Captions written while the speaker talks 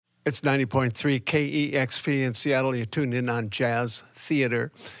It's 90.3 KEXP in Seattle. You're tuned in on Jazz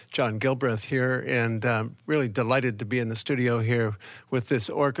Theater. John Gilbreth here, and really delighted to be in the studio here with this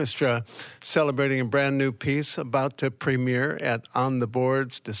orchestra celebrating a brand new piece about to premiere at On the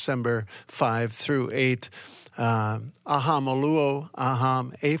Boards, December 5 through 8. Aham Oluo,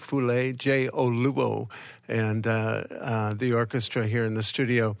 Aham Efule, J. Oluo, and the orchestra here in the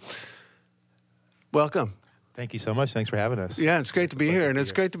studio. Welcome. Thank you so much. Thanks for having us. Yeah, it's great to be here, and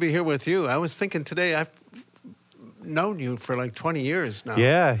it's great to be here with you. I was thinking today, I've known you for like 20 years now.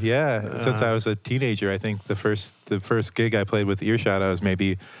 Yeah. Since I was a teenager, I think the first gig I played with Earshot, I was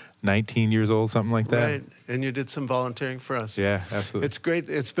maybe 19 years old, something like that. Right, and you did some volunteering for us. Yeah, absolutely. It's great.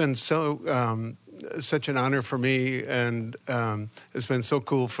 It's been such an honor for me, and it's been so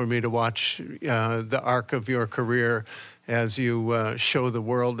cool for me to watch the arc of your career as you show the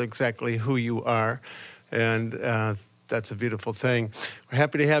world exactly who you are. And that's a beautiful thing. We're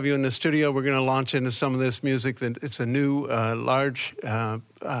happy to have you in the studio. We're going to launch into some of this music. It's a new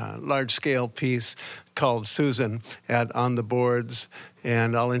large-scale piece called Susan at On the Boards.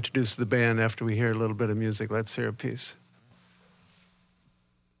 And I'll introduce the band after we hear a little bit of music. Let's hear a piece.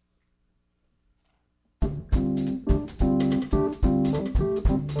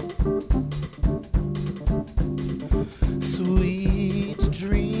 Sweet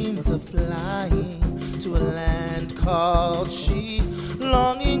dreams of flying to a land called she,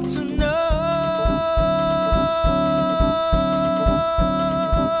 longing to know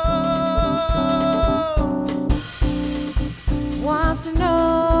wants to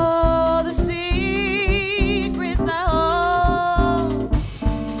know the secrets I hold,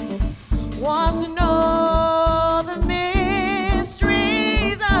 wants to know the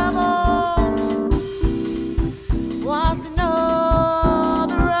mysteries of old, wants to know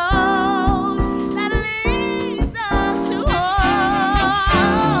the road that leads us to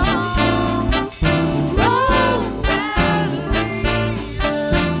home.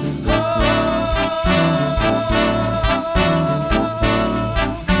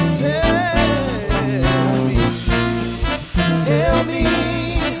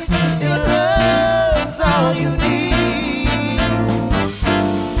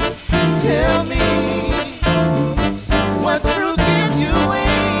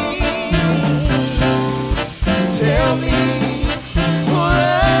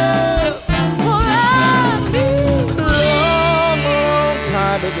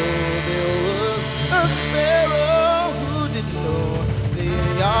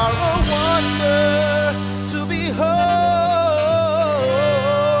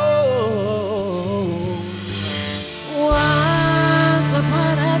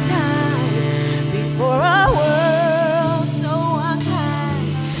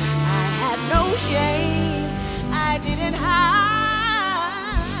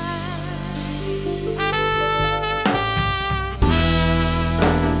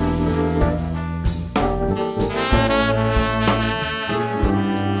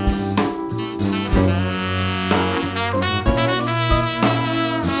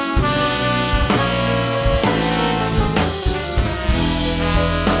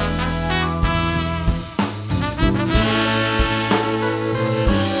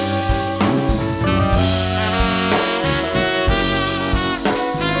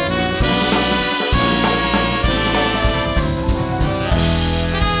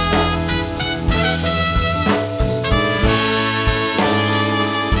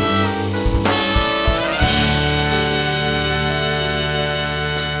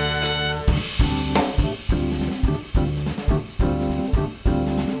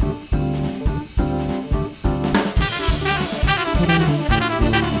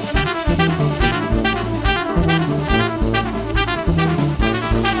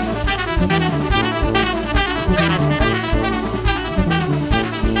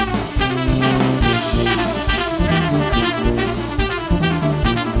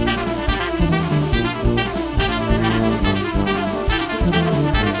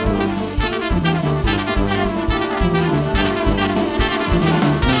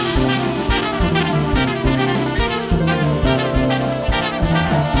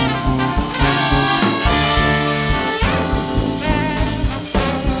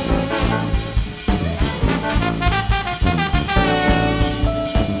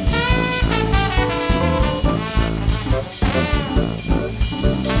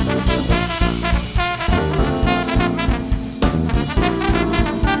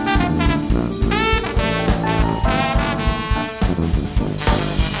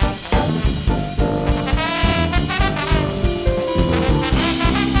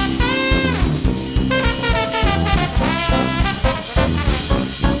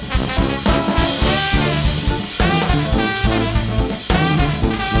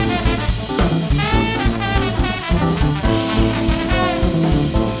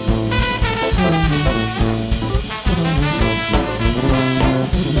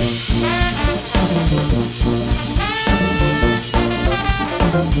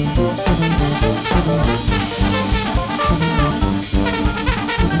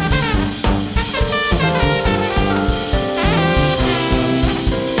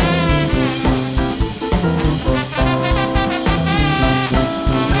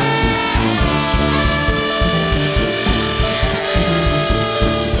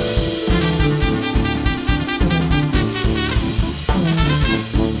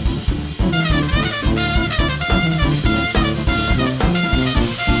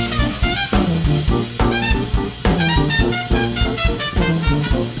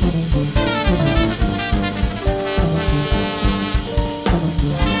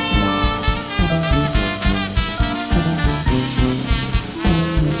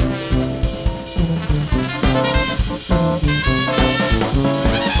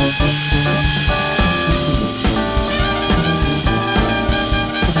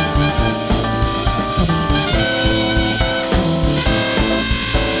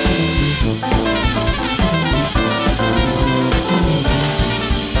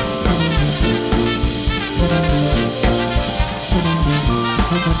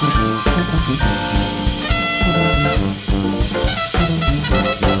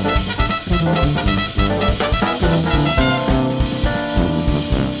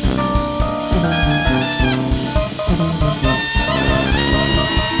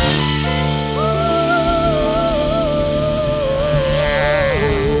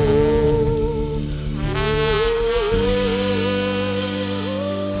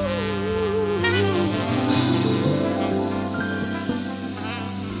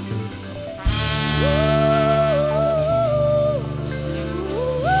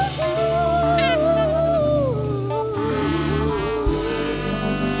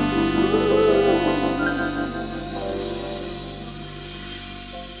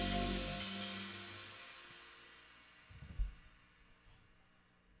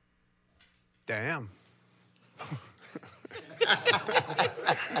 Damn.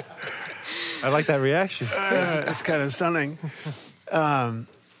 I like that reaction. It's kind of stunning.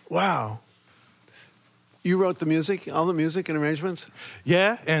 Wow. You wrote the music, all the music and arrangements?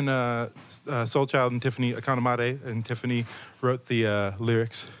 Yeah, and Soul Child and Tiffany Akanamade and Tiffany wrote the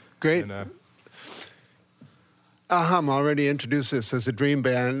lyrics. Great. And, Aham already introduced this as a dream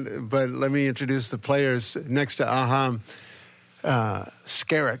band, but let me introduce the players next to Aham.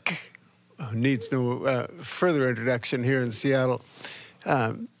 Skerrick needs no further introduction here in Seattle.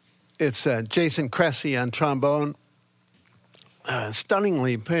 It's Jason Cressy on trombone,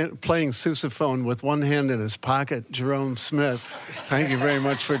 stunningly playing sousaphone with one hand in his pocket, Jerome Smith. Thank you very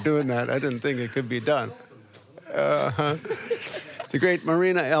much for doing that. I didn't think it could be done. The great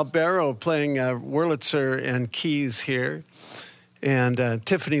Marina Albero playing Wurlitzer and keys here. And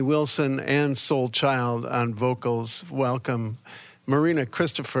Tiffany Wilson and Soul Child on vocals. Welcome. Marina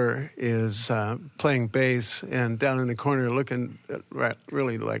Christopher is playing bass, and down in the corner looking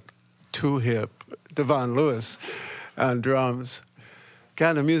really like too hip, Devon Lewis on drums.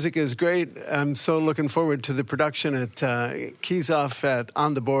 God, the music is great. I'm so looking forward to the production at Keys Off at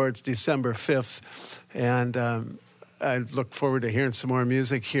On the Boards December 5th. And I look forward to hearing some more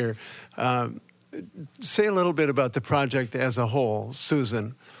music here. Say a little bit about the project as a whole,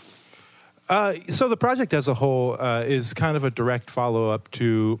 Susan. So the project as a whole is kind of a direct follow-up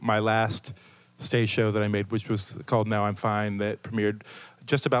to my last stage show that I made, which was called Now I'm Fine, that premiered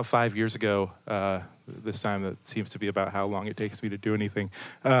just about 5 years ago. This time that seems to be about how long it takes me to do anything.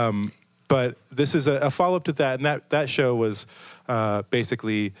 But this is a follow-up to that, and that show was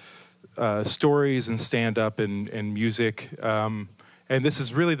basically stories and stand-up and music. And this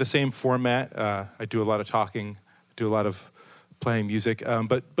is really the same format. I do a lot of talking, do a lot of playing music,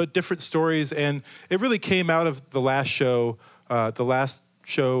 but different stories. And it really came out of the last show. The last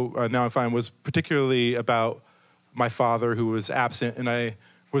show, Now I'm Fine, was particularly about my father, who was absent. And I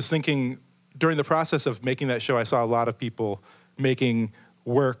was thinking, during the process of making that show, I saw a lot of people making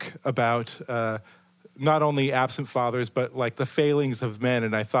work about not only absent fathers, but like the failings of men.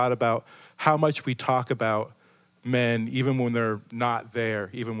 And I thought about how much we talk about men, even when they're not there,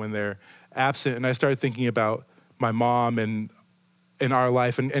 even when they're absent. And I started thinking about my mom and in our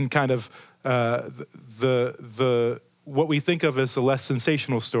life, and kind of the what we think of as a less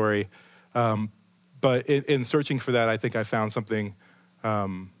sensational story. But in searching for that, I think I found something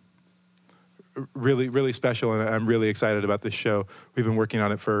really, really special, and I'm really excited about this show. We've been working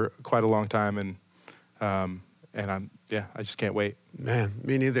on it for quite a long time, and I just can't wait. Man,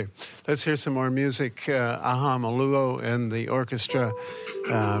 me neither. Let's hear some more music. Aham Oluo and the orchestra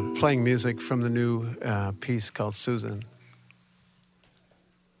playing music from the new piece called Susan.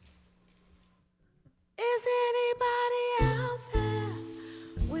 Is anybody out there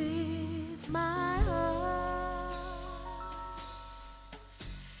with my heart?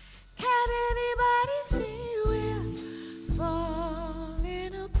 Can anybody see we're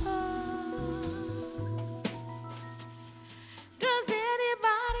falling apart? Does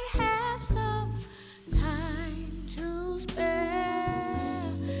anybody have some time to spare?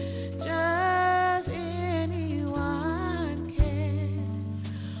 Does anyone care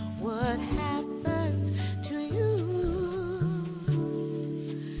what happens to you?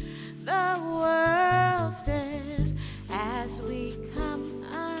 The world stares as we come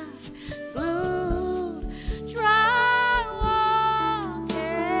unglued. Try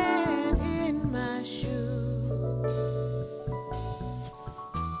walking in my shoes.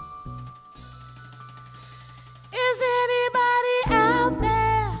 Is anybody out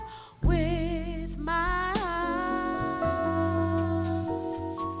there with my heart?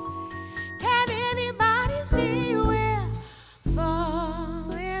 Can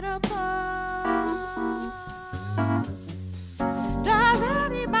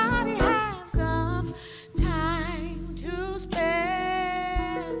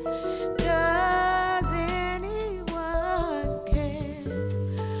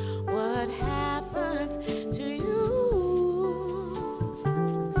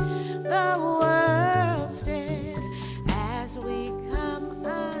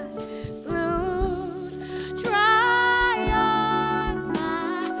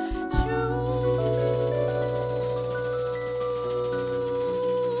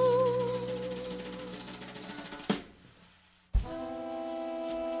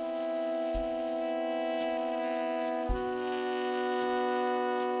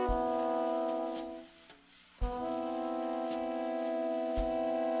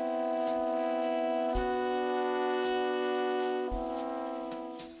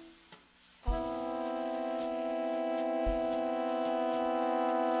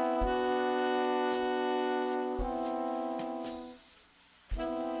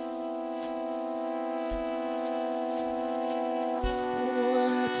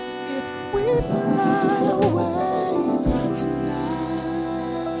we fly away tonight,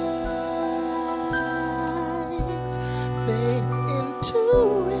 fade into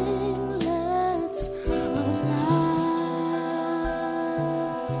ringlets of light.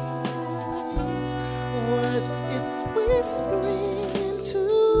 What if we spring into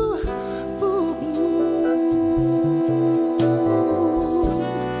full bloom?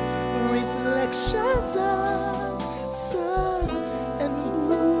 Reflections of sun and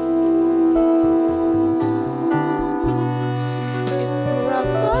moon. If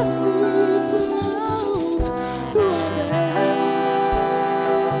prophecy flows through our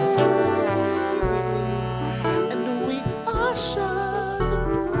veins, and we are shards of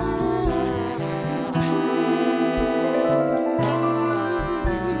prayer and pain.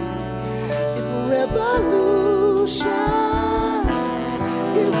 If revolution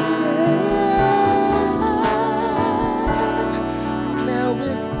is led, now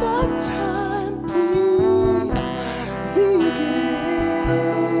is the time we begin.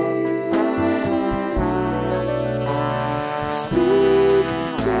 Speak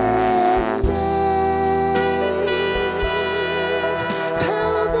their names,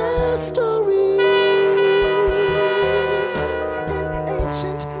 tell their stories in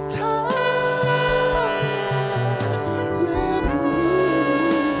ancient time and reverie.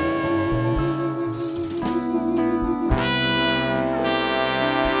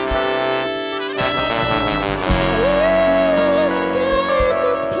 We'll escape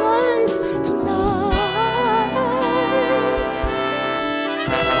this place tonight.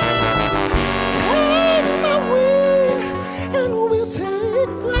 Take my wing and we'll take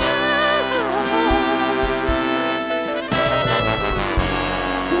flight.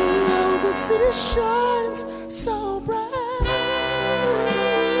 Below the city shines so bright.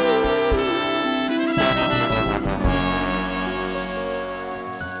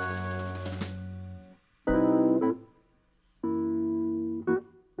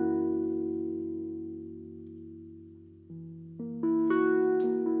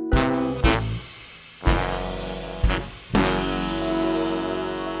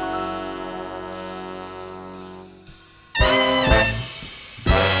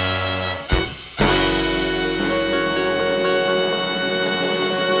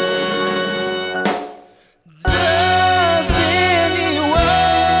 Does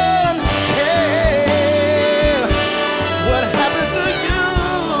anyone care what happens to you?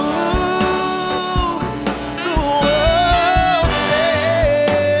 The world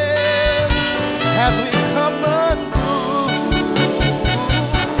stares as we come unglued.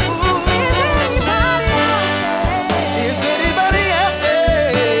 Is anybody out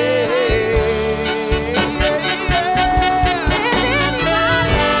there?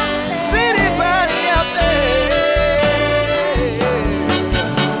 Is anybody out there?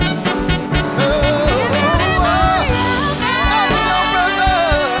 Oh, I'm your brother,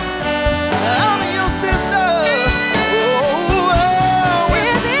 I'm your sister. Oh,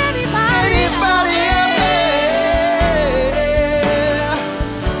 is anybody out there?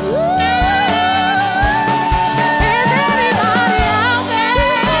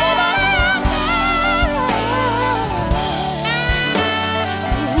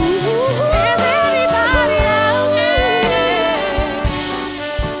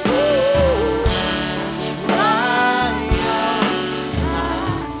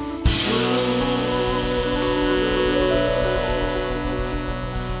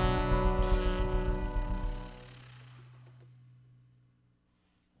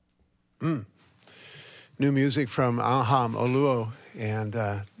 New music from Aham Oluo and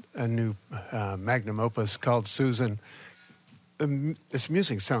a new magnum opus called Susan. This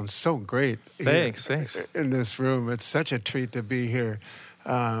music sounds so great. Thanks. In this room. It's such a treat to be here.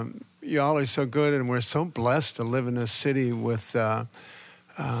 Y'all are so good, and we're so blessed to live in this city with the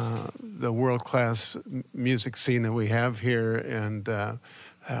world-class music scene that we have here, and the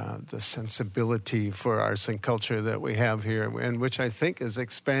sensibility for arts and culture that we have here, and which I think is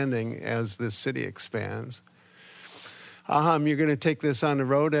expanding as this city expands. Aham, you're going to take this on the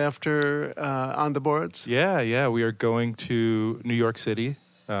road after On the Boards? Yeah. We are going to New York City,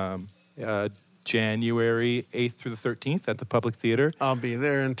 January 8th through the 13th at the Public Theater. I'll be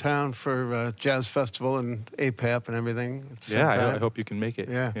there in town for Jazz Festival and APAP and everything. at the same Yeah, I time. hope you can make it.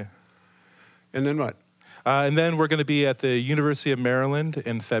 Yeah. And then what? And then we're going to be at the University of Maryland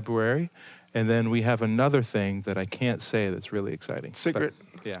in February. And then we have another thing that I can't say that's really exciting. Secret. But,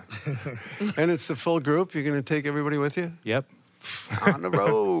 yeah. And it's the full group? You're going to take everybody with you? Yep. On the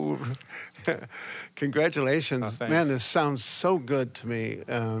road. Congratulations. Oh, thanks. Man, this sounds so good to me.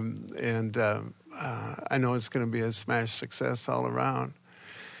 I know it's going to be a smash success all around.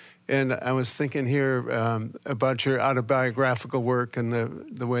 And I was thinking here about your autobiographical work and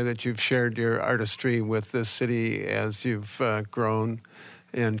the way that you've shared your artistry with this city as you've grown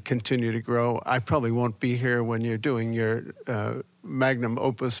and continue to grow. I probably won't be here when you're doing your magnum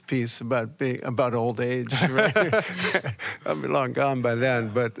opus piece about old age. Right? I'll be long gone by then.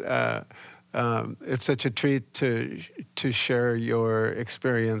 But it's such a treat to share your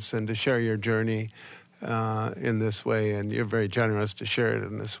experience and to share your journey in this way, and you're very generous to share it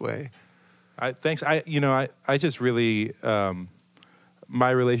in this way. Thanks. I just really,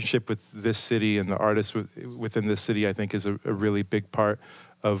 my relationship with this city and the artists within this city, I think, is a really big part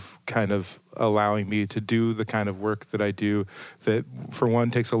of kind of allowing me to do the kind of work that I do that, for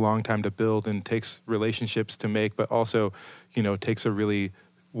one, takes a long time to build and takes relationships to make, but also, takes a really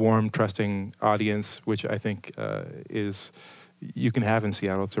warm, trusting audience, which I think you can have in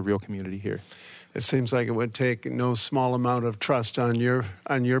Seattle. It's a real community here. It seems like it would take no small amount of trust on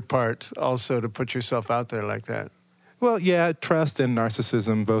your part also to put yourself out there like that. Well, yeah, trust and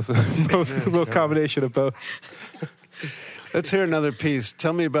narcissism, both a little combination of both. Let's hear another piece.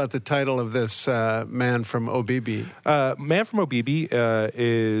 Tell me about the title of this Man from Obibi. Man from Obibi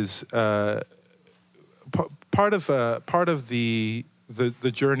is part of the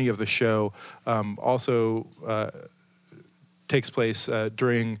journey of the show. Also takes place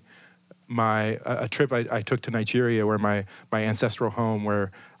during a trip I took to Nigeria, where my ancestral home,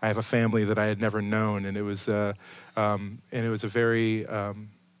 where I have a family that I had never known, and it was a very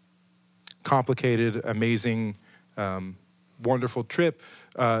complicated, amazing, wonderful trip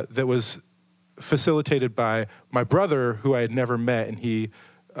that was facilitated by my brother, who I had never met, and he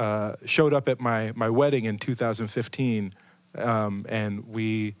showed up at my wedding in 2015, and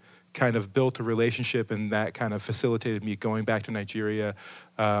we kind of built a relationship, and that kind of facilitated me going back to Nigeria.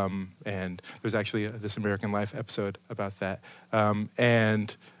 And there's actually This American Life episode about that.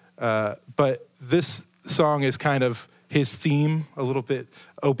 But this song is kind of his theme a little bit.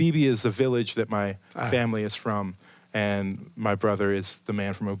 Obibi is the village that my family is from, and my brother is the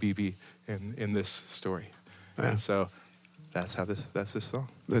man from Obibi in this story. And so that's this song.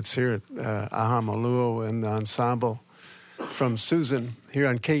 Let's hear it. Ahamoluo and the ensemble. From Susan, here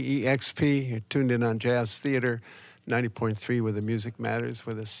on KEXP. You're tuned in on Jazz Theater 90.3, where the music matters,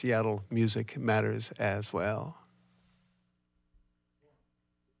 where the Seattle music matters as well.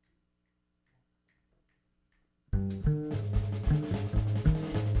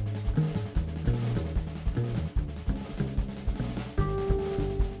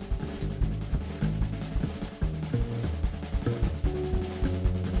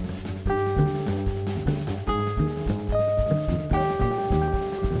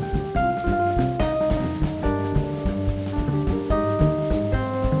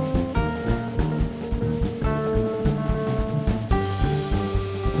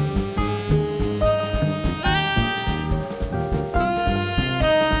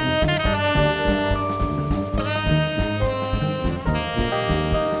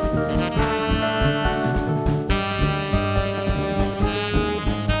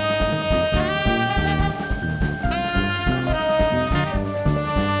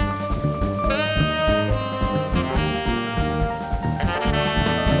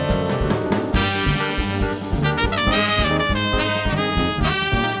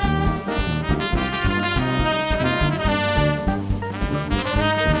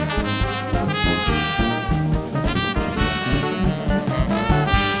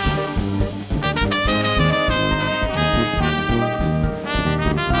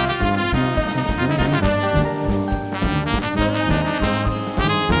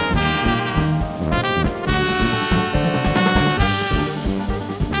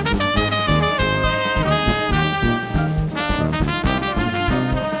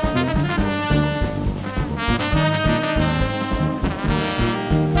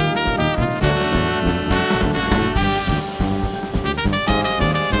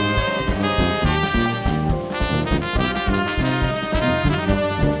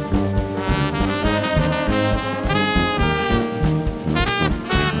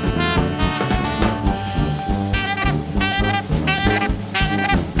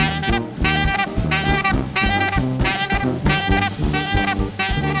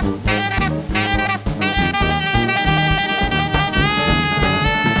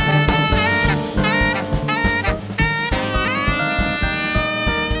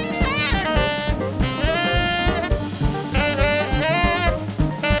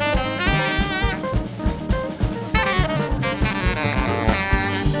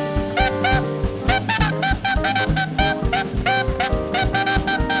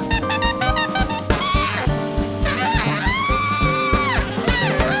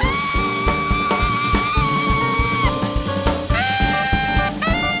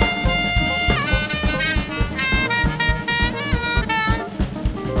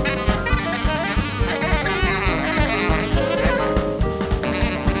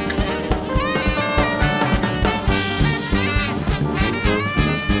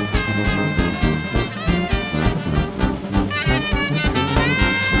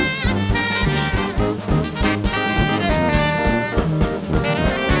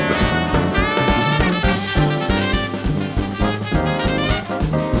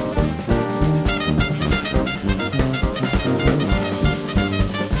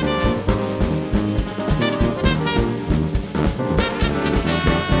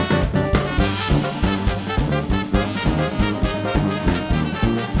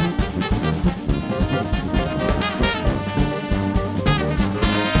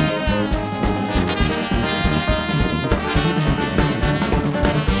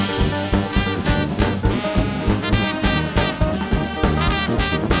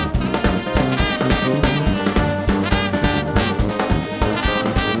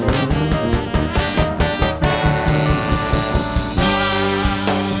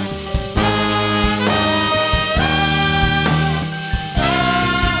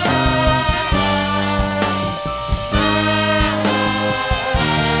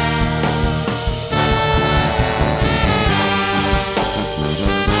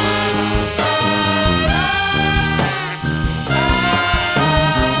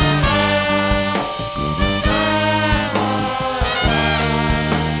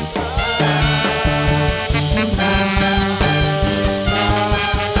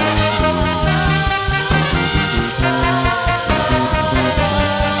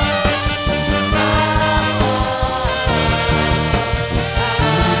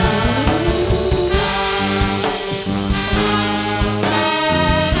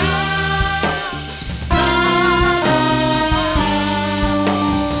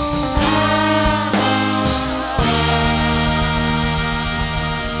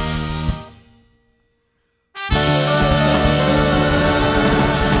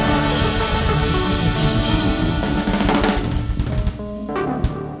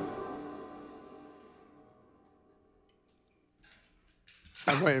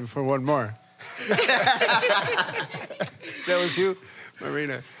 I'm waiting for one more. That was you,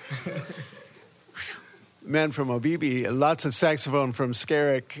 Marina. Man from Obibi, lots of saxophone from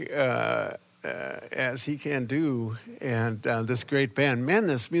Skerrick, as he can do, and this great band. Man,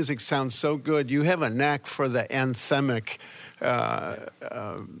 this music sounds so good. You have a knack for the anthemic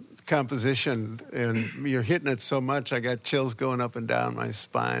composition, and you're hitting it so much. I got chills going up and down my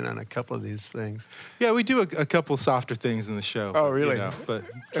spine on a couple of these things. Yeah, we do a couple softer things in the show. Oh, but, really? But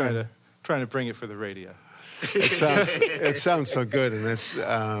trying to bring it for the radio. It sounds so good, and it's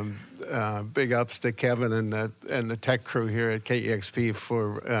big ups to Kevin and the tech crew here at KEXP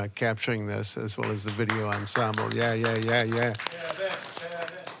for capturing this, as well as the video ensemble. Yeah.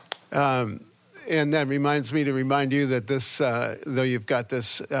 And that reminds me to remind you that this, though you've got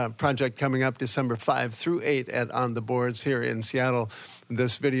this project coming up December 5 through 8 at On the Boards here in Seattle,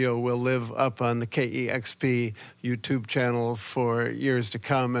 this video will live up on the KEXP YouTube channel for years to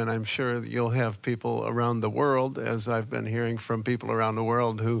come, and I'm sure that you'll have people around the world, as I've been hearing from people around the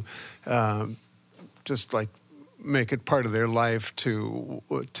world who just like make it part of their life to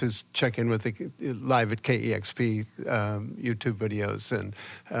check in with the live at KEXP YouTube videos, and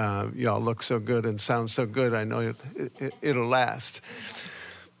y'all look so good and sound so good. I know it'll last.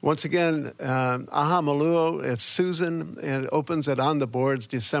 Once again, Aha Maluo, it's Susan, and it opens at On the Boards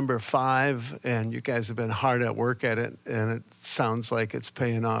December 5, and you guys have been hard at work at it, and it sounds like it's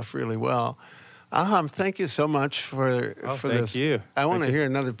paying off really well. Aham, thank you so much for this. Thank you. I want to hear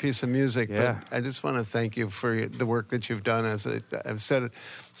another piece of music, Yeah. but I just want to thank you for the work that you've done. As I've said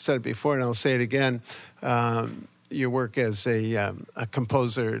it before, and I'll say it again. Your work as a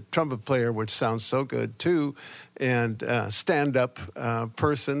composer, trumpet player, which sounds so good too, and stand-up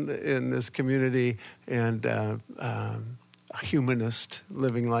person in this community, and a humanist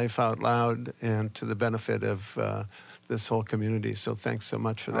living life out loud and to the benefit of this whole community. So thanks so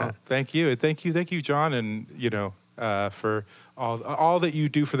much for that. Thank you, thank you, John, and for all that you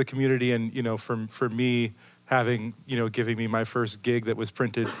do for the community, and for me having giving me my first gig that was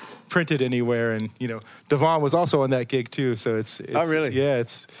printed anywhere, and Devon was also on that gig too. So it's oh really? Yeah,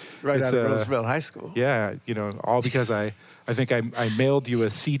 it's right out of Roosevelt High School. Yeah, all because I think I mailed you a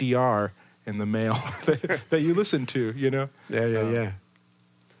CDR in the mail that you listened to. Yeah.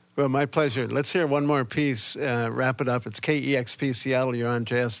 Well, my pleasure. Let's hear one more piece, wrap it up. It's KEXP Seattle. You're on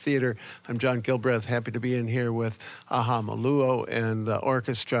Jazz Theater. I'm John Gilbreth, happy to be in here with Aha Maluo and the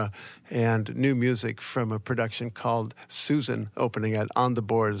orchestra, and new music from a production called Susan, opening at On the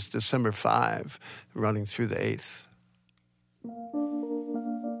Boards December 5, running through the 8th.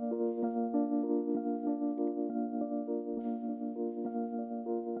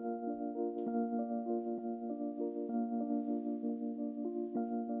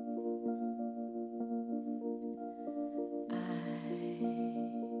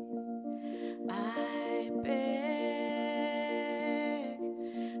 I beg,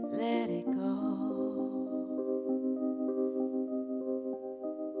 let it go.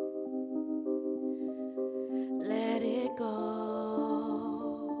 Let it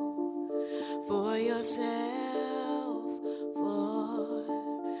go for yourself,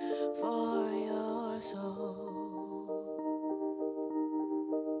 for your soul.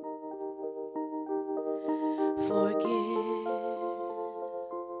 Forgive,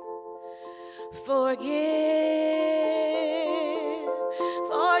 for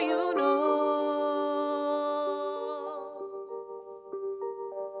you know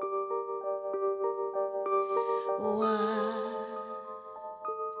what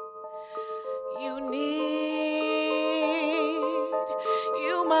you need.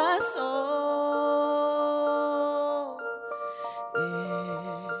 You must soul.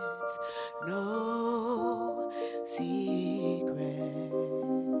 It's no secret.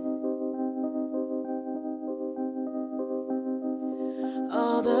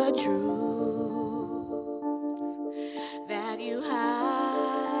 All the truths that you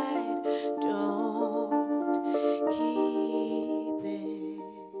hide, don't keep it.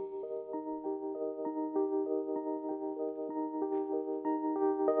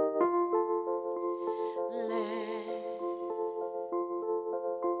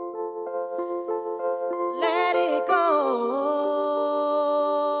 Let it go.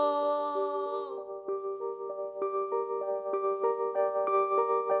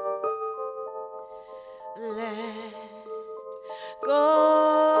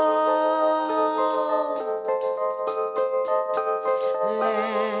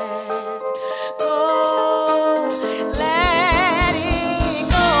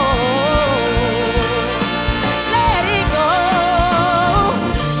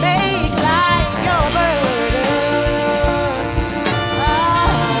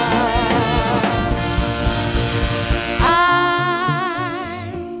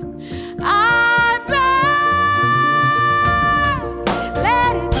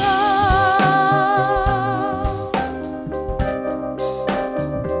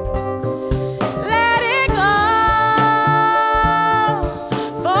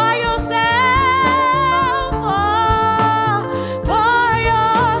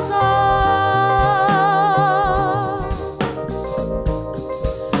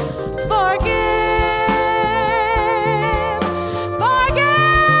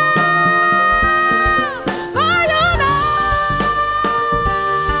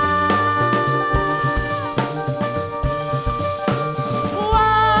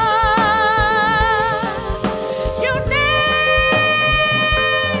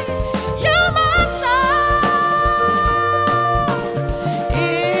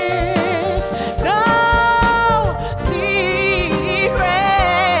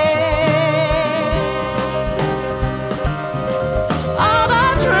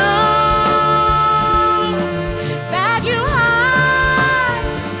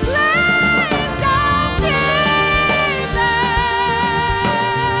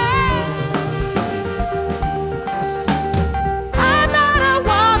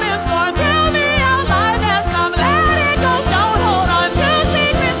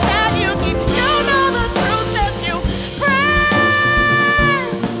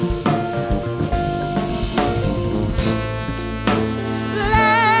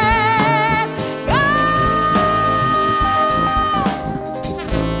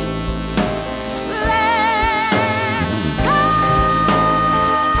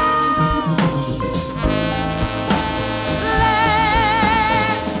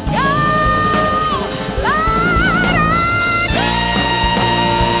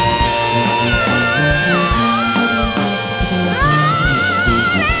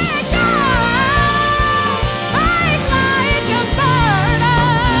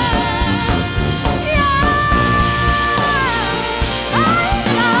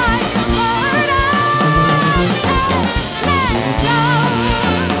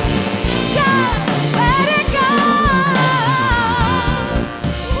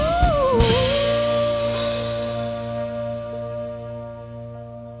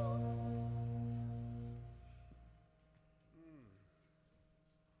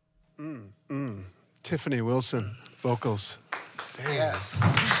 Tiffany Wilson, vocals. Yes.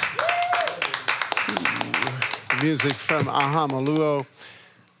 Music from Aha Maluo.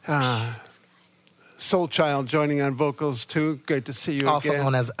 Soul Child joining on vocals too. Great to see you Also again.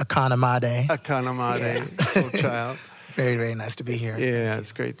 known as Akanamade. Akanamade, Soul Child. Very, very nice to be here. Yeah,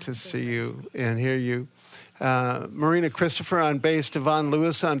 it's great to see you and hear you. Marina Christopher on bass, Devon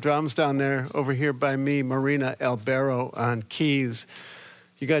Lewis on drums down there over here by me, Marina Albero on keys.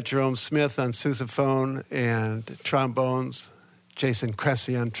 You got Jerome Smith on sousaphone and trombones, Jason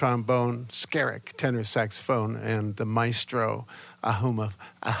Cressy on trombone, Skerrick tenor saxophone, and the maestro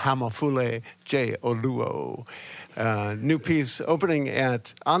Ahamafule J. Oluo. New piece opening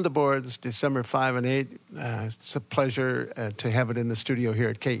at On the Boards, December 5 and 8. It's a pleasure to have it in the studio here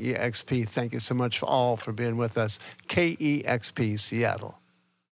at KEXP. Thank you so much all for being with us. KEXP Seattle.